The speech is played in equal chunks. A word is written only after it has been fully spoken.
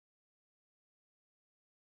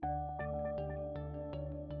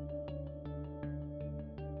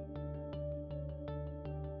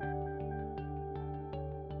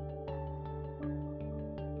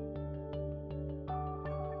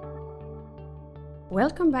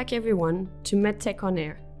Welcome back everyone to MedTech On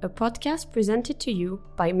Air, a podcast presented to you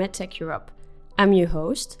by MedTech Europe. I'm your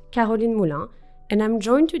host, Caroline Moulin, and I'm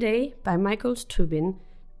joined today by Michael Strubin,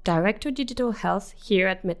 Director Digital Health here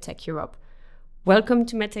at MedTech Europe. Welcome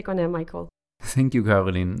to MedTech On Air, Michael. Thank you,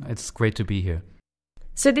 Caroline. It's great to be here.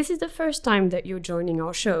 So this is the first time that you're joining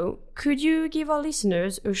our show. Could you give our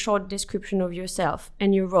listeners a short description of yourself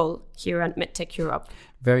and your role here at MedTech Europe?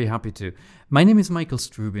 Very happy to. My name is Michael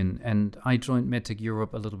Strubin, and I joined MedTech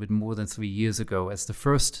Europe a little bit more than 3 years ago as the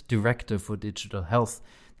first director for digital health.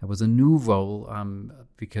 That was a new role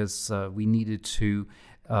because we needed to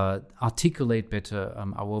articulate better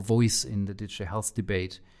our voice in the digital health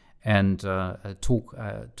debate and talk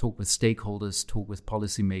with stakeholders, talk with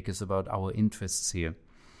policymakers about our interests here.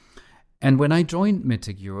 And when I joined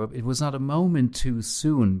MedTech Europe, it was not a moment too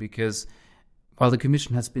soon because while the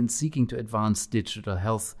Commission has been seeking to advance digital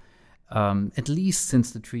health at least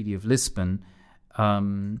since the Treaty of Lisbon,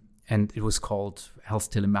 and it was called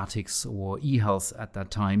health telematics or e-health at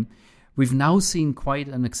that time, we've now seen quite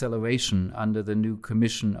an acceleration under the new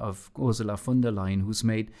Commission of Ursula von der Leyen, who's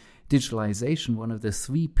made digitalization one of the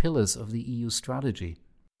 3 pillars of the EU strategy.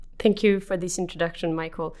 Thank you for this introduction,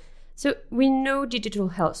 Michael. So we know digital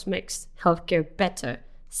health makes healthcare better,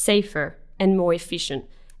 safer, and more efficient,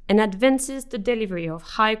 and advances the delivery of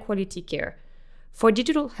high-quality care. For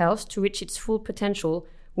digital health to reach its full potential,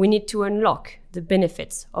 we need to unlock the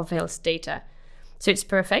benefits of health data. So it's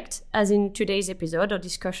perfect, as in today's episode, our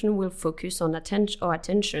discussion will focus on our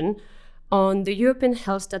attention on the European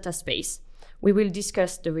health data space. We will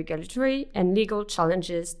discuss the regulatory and legal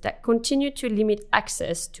challenges that continue to limit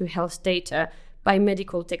access to health data by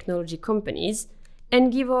medical technology companies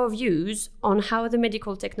and give our views on how the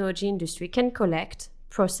medical technology industry can collect,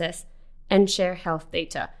 process, and share health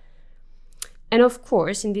data. And of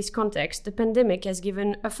course, in this context, the pandemic has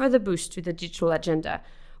given a further boost to the digital agenda.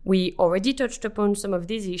 We already touched upon some of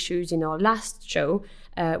these issues in our last show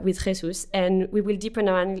with Jesus, and we will deepen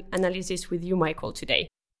our analysis with you, Michael, today.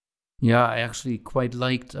 Yeah, I actually quite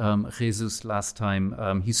liked Jesus last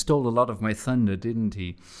time. He stole a lot of my thunder, didn't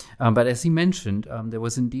he? But as he mentioned, there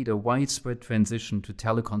was indeed a widespread transition to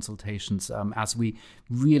teleconsultations as we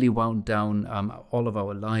really wound down all of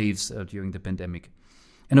our lives during the pandemic.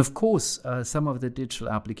 And of course, some of the digital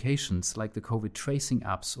applications like the COVID tracing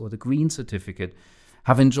apps or the Green Certificate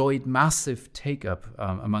have enjoyed massive take-up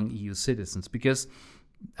among EU citizens because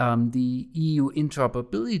the EU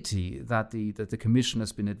interoperability that the Commission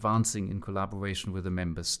has been advancing in collaboration with the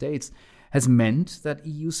member states has meant that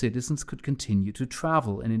EU citizens could continue to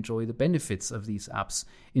travel and enjoy the benefits of these apps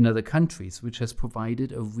in other countries, which has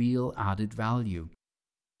provided a real added value.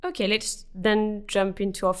 Okay, let's then jump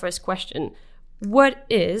into our first question. What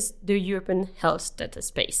is the European health data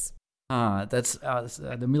space? That's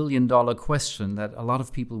the million-dollar question that a lot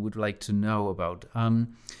of people would like to know about.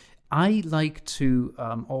 I like to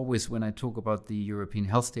always, when I talk about the European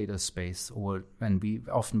health data space, and we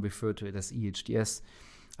often refer to it as EHDS,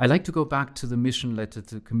 I like to go back to the mission letter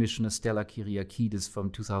to Commissioner Stella Kyriakides from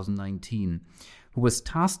 2019, who was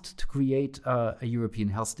tasked to create a European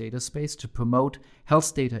health data space to promote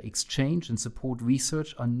health data exchange and support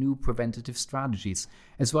research on new preventative strategies,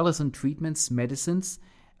 as well as on treatments, medicines,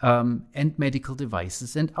 and medical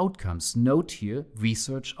devices and outcomes. Note here,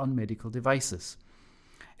 research on medical devices.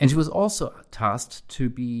 And she was also tasked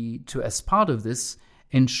to, as part of this,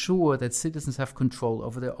 ensure that citizens have control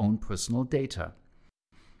over their own personal data.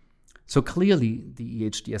 So clearly, the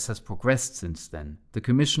EHDS has progressed since then. The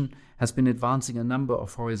Commission has been advancing a number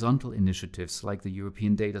of horizontal initiatives like the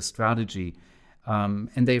European Data Strategy, and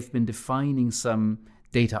they've been defining some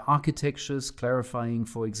data architectures, clarifying,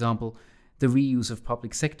 for example, the reuse of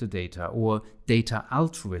public sector data or data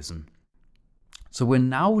altruism. So we're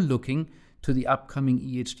now looking to the upcoming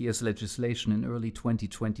EHDS legislation in early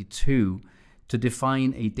 2022 to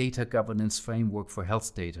define a data governance framework for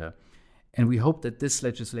health data. And we hope that this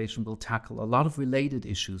legislation will tackle a lot of related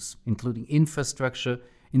issues, including infrastructure,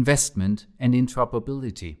 investment, and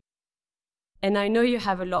interoperability. And I know you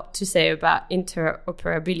have a lot to say about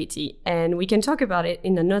interoperability, and we can talk about it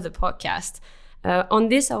in another podcast. On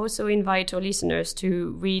this, I also invite our listeners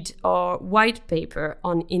to read our white paper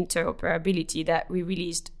on interoperability that we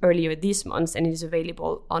released earlier this month and is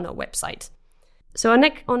available on our website. So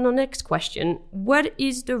on our next question, what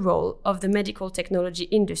is the role of the medical technology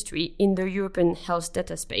industry in the European health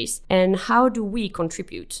data space, and how do we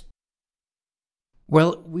contribute?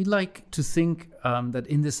 Well, we like to think that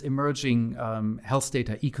in this emerging health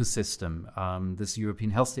data ecosystem, this European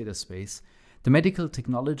health data space, the medical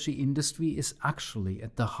technology industry is actually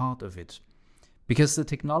at the heart of it. because the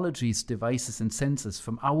technologies, devices, and sensors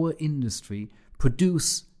from our industry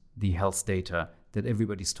produce the health data that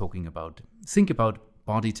everybody's talking about. Think about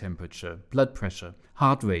body temperature, blood pressure,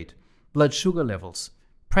 heart rate, blood sugar levels,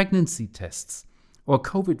 pregnancy tests, or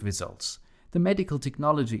COVID results. The medical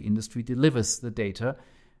technology industry delivers the data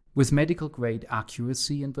with medical-grade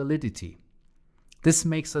accuracy and validity. This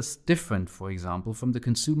makes us different, for example, from the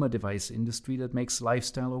consumer device industry that makes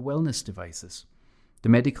lifestyle or wellness devices. The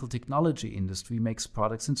medical technology industry makes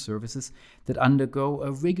products and services that undergo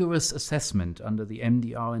a rigorous assessment under the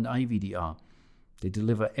MDR and IVDR. They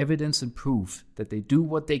deliver evidence and proof that they do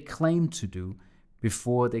what they claim to do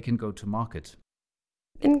before they can go to market.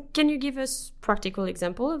 And can you give us a practical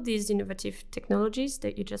example of these innovative technologies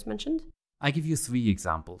that you just mentioned? I give you 3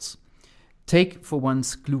 examples. Take, for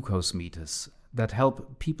once, glucose meters that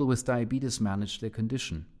help people with diabetes manage their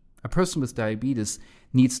condition. A person with diabetes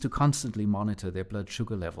needs to constantly monitor their blood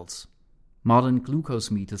sugar levels. Modern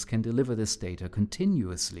glucose meters can deliver this data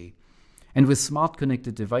continuously, and with smart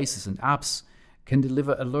connected devices and apps, can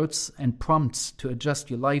deliver alerts and prompts to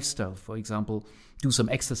adjust your lifestyle, for example, do some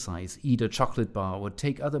exercise, eat a chocolate bar, or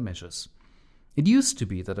take other measures. It used to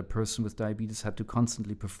be that a person with diabetes had to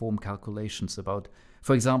constantly perform calculations about,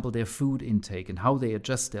 for example, their food intake and how they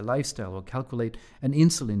adjust their lifestyle or calculate an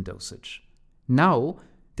insulin dosage. Now,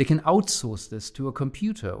 they can outsource this to a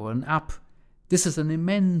computer or an app. This is an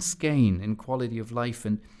immense gain in quality of life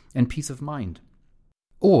and peace of mind.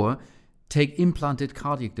 Or take implanted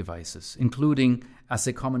cardiac devices, including, as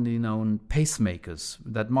they're commonly known, pacemakers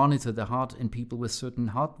that monitor the heart in people with certain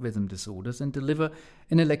heart rhythm disorders and deliver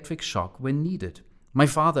an electric shock when needed. My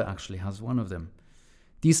father actually has one of them.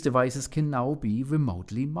 These devices can now be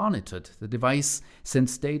remotely monitored. The device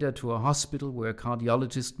sends data to a hospital where a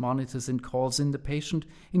cardiologist monitors and calls in the patient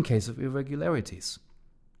in case of irregularities.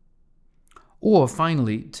 Or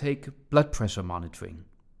finally, take blood pressure monitoring.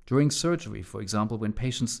 During surgery, for example, when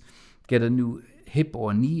patients get a new hip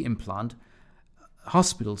or knee implant,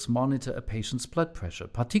 hospitals monitor a patient's blood pressure,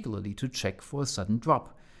 particularly to check for a sudden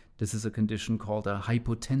drop. This is a condition called a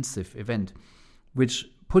hypotensive event, which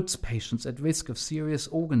puts patients at risk of serious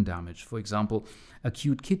organ damage, for example,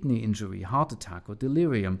 acute kidney injury, heart attack, or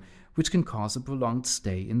delirium, which can cause a prolonged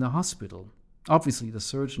stay in the hospital. Obviously, the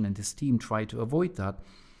surgeon and his team try to avoid that,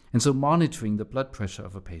 and so monitoring the blood pressure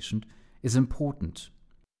of a patient is important.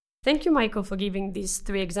 Thank you, Michael, for giving these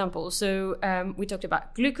 3 examples. So we talked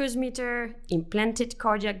about glucose meter, implanted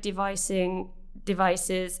cardiac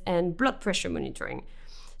devices, and blood pressure monitoring.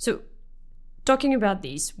 So talking about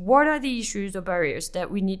these, what are the issues or barriers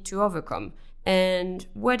that we need to overcome? And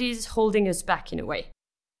what is holding us back in a way?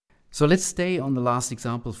 So let's stay on the last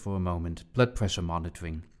example for a moment, blood pressure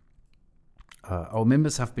monitoring. Our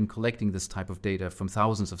members have been collecting this type of data from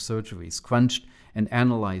thousands of surgeries, crunched and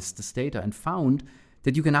analyzed this data, and found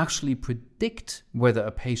that you can actually predict whether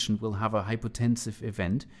a patient will have a hypotensive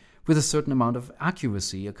event with a certain amount of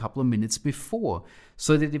accuracy a couple of minutes before.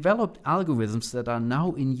 So they developed algorithms that are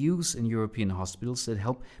now in use in European hospitals that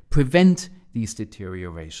help prevent these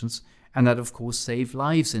deteriorations and that, of course, save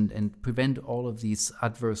lives and prevent all of these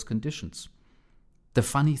adverse conditions. The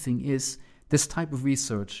funny thing is, this type of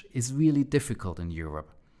research is really difficult in Europe.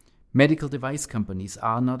 Medical device companies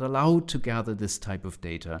are not allowed to gather this type of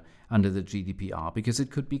data under the GDPR because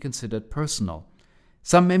it could be considered personal.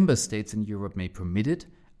 Some member states in Europe may permit it,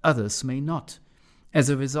 others may not. As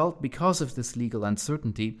a result, because of this legal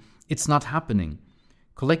uncertainty, it's not happening.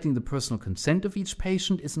 Collecting the personal consent of each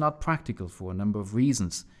patient is not practical for a number of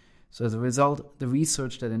reasons. So as a result, the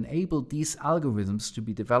research that enabled these algorithms to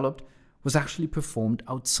be developed was actually performed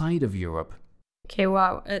outside of Europe. Okay,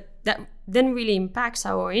 wow. That then really impacts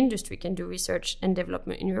how our industry can do research and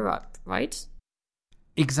development in Europe, right?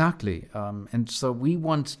 Exactly. And so we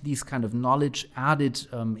want these kind of knowledge-added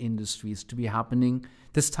industries to be happening,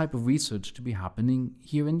 this type of research to be happening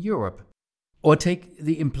here in Europe. Or take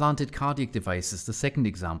the implanted cardiac devices, the second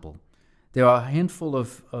example. There are a handful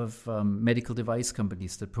of medical device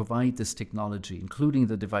companies that provide this technology, including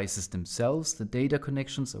the devices themselves, the data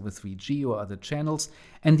connections over 3G or other channels,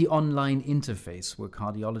 and the online interface where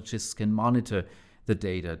cardiologists can monitor the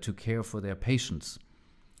data to care for their patients.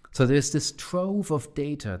 So there's this trove of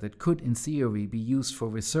data that could, in theory, be used for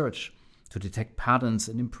research to detect patterns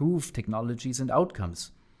and improve technologies and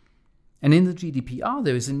outcomes. And in the GDPR,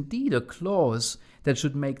 there is indeed a clause that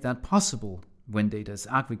should make that possible when data is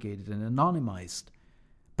aggregated and anonymized.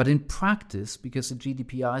 But in practice, because the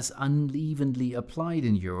GDPR is unevenly applied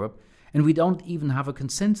in Europe, and we don't even have a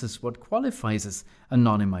consensus what qualifies as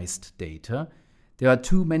anonymized data, there are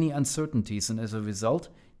too many uncertainties, and as a result,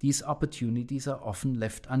 these opportunities are often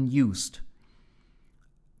left unused.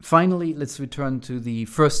 Finally, let's return to the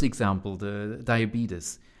first example, the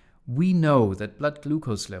diabetes. We know that blood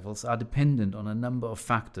glucose levels are dependent on a number of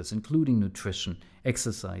factors, including nutrition,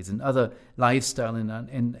 exercise, and other lifestyle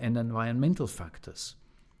and environmental factors.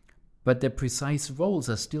 But their precise roles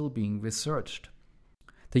are still being researched.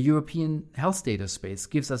 The European health data space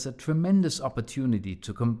gives us a tremendous opportunity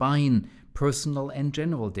to combine personal and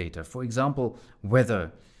general data, for example,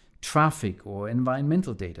 weather, traffic, or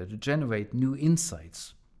environmental data, to generate new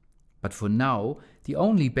insights. But for now, the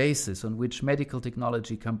only basis on which medical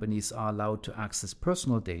technology companies are allowed to access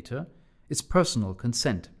personal data is personal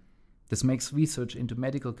consent. This makes research into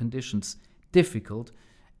medical conditions difficult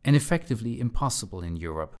and effectively impossible in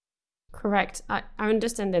Europe. Correct. I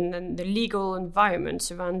understand that the legal environment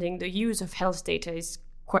surrounding the use of health data is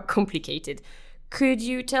quite complicated. Could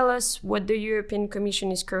you tell us what the European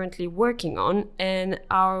Commission is currently working on and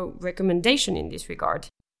our recommendation in this regard?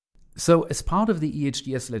 So, as part of the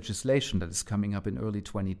EHDS legislation that is coming up in early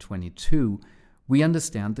 2022, we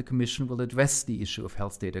understand the Commission will address the issue of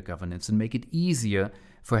health data governance and make it easier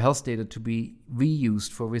for health data to be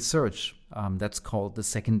reused for research. That's called the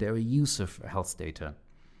secondary use of health data.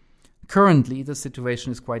 Currently, the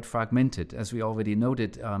situation is quite fragmented. As we already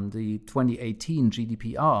noted, the 2018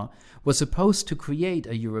 GDPR was supposed to create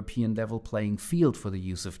a European level playing field for the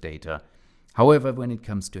use of data. However, when it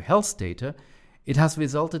comes to health data, it has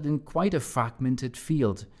resulted in quite a fragmented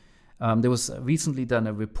field. There was recently done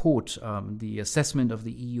a report, the assessment of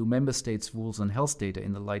the EU member states' rules on health data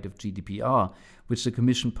in the light of GDPR, which the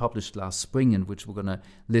Commission published last spring and which we're going to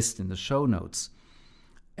list in the show notes.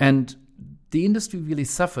 And the industry really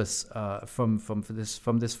suffers from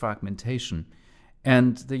this fragmentation.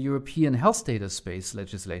 And the European health data space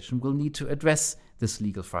legislation will need to address this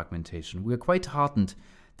legal fragmentation. We are quite heartened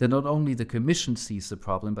that not only the Commission sees the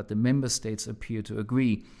problem, but the member states appear to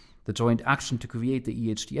agree. The joint action to create the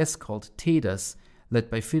EHDS, called TEDAS, led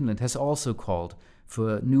by Finland, has also called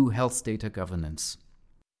for new health data governance.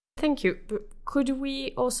 Thank you. But could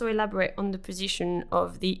we also elaborate on the position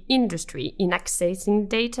of the industry in accessing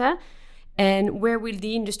data, and where will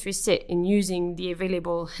the industry sit in using the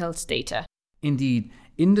available health data? Indeed,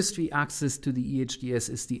 industry access to the EHDS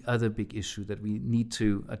is the other big issue that we need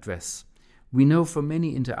to address. We know from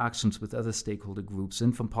many interactions with other stakeholder groups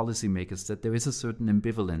and from policymakers that there is a certain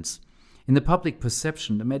ambivalence. In the public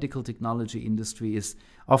perception, the medical technology industry is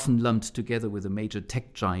often lumped together with the major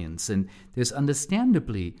tech giants, and there's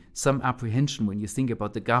understandably some apprehension when you think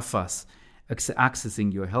about the GAFAs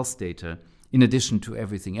accessing your health data in addition to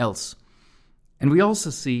everything else. And we also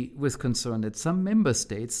see with concern that some member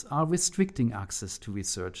states are restricting access to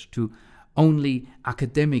research to only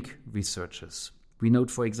academic researchers. We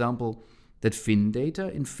note, for example, that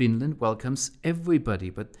FinData in Finland welcomes everybody,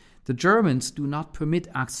 but the Germans do not permit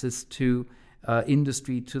access to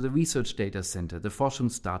industry to the research data center, the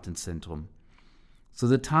Forschungsdatenzentrum. So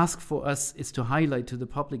the task for us is to highlight to the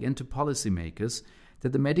public and to policymakers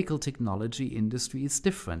that the medical technology industry is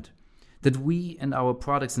different, that we and our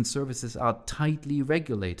products and services are tightly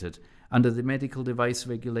regulated under the medical device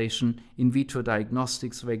regulation, in vitro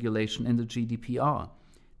diagnostics regulation, and the GDPR.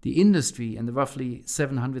 The industry and the roughly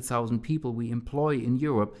 700,000 people we employ in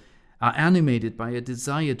Europe are animated by a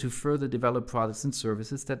desire to further develop products and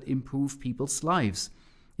services that improve people's lives,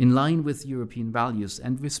 in line with European values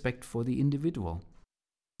and respect for the individual.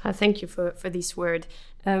 Thank you for this word.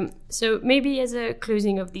 So maybe as a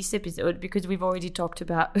closing of this episode, because we've already talked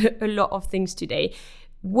about a lot of things today,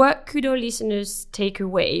 what could our listeners take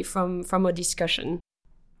away from our discussion?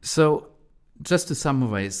 So, just to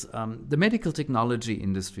summarize, the medical technology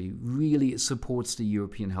industry really supports the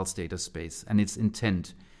European health data space and its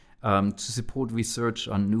intent to support research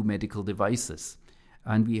on new medical devices.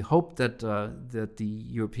 And we hope that the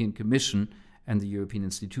European Commission and the European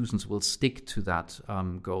institutions will stick to that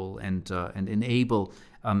goal and enable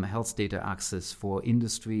health data access for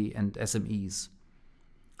industry and SMEs.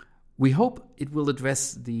 We hope it will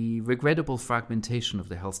address the regrettable fragmentation of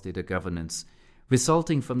the health data governance,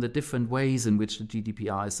 resulting from the different ways in which the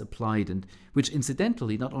GDPR is applied, and which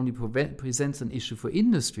incidentally not only presents an issue for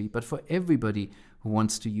industry, but for everybody who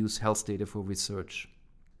wants to use health data for research.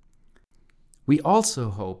 We also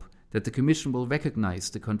hope that the Commission will recognize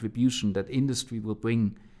the contribution that industry will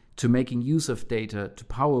bring to making use of data to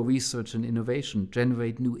power research and innovation,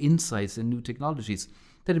 generate new insights and new technologies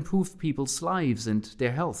that improve people's lives and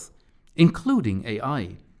their health, including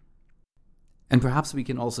AI. And perhaps we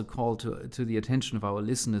can also call to the attention of our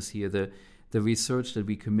listeners here the research that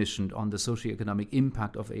we commissioned on the socioeconomic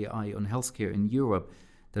impact of AI on healthcare in Europe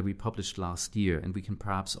that we published last year, and we can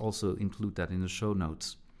perhaps also include that in the show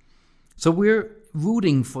notes. So we're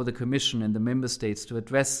rooting for the Commission and the Member States to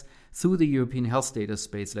address, through the European Health Data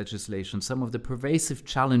Space legislation, some of the pervasive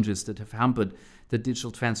challenges that have hampered the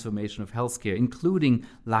digital transformation of healthcare, including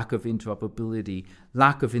lack of interoperability,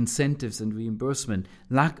 lack of incentives and reimbursement,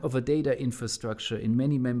 lack of a data infrastructure in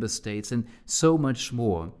many member states, and so much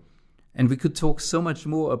more. And we could talk so much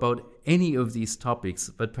more about any of these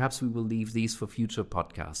topics, but perhaps we will leave these for future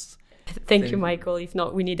podcasts. Thank you, Michael. If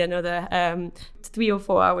not, we need another 3 or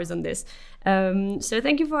 4 hours on this. So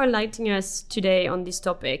thank you for enlightening us today on this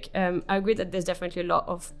topic. I agree that there's definitely a lot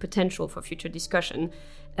of potential for future discussion.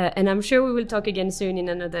 And I'm sure we will talk again soon in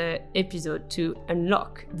another episode to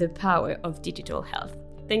unlock the power of digital health.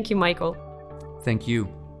 Thank you, Michael. Thank you.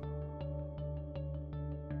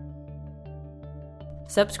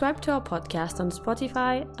 Subscribe to our podcast on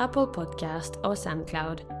Spotify, Apple Podcast, or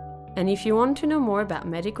SoundCloud. And if you want to know more about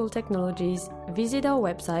medical technologies, visit our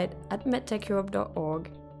website at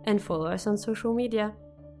medtecheurope.org and follow us on social media.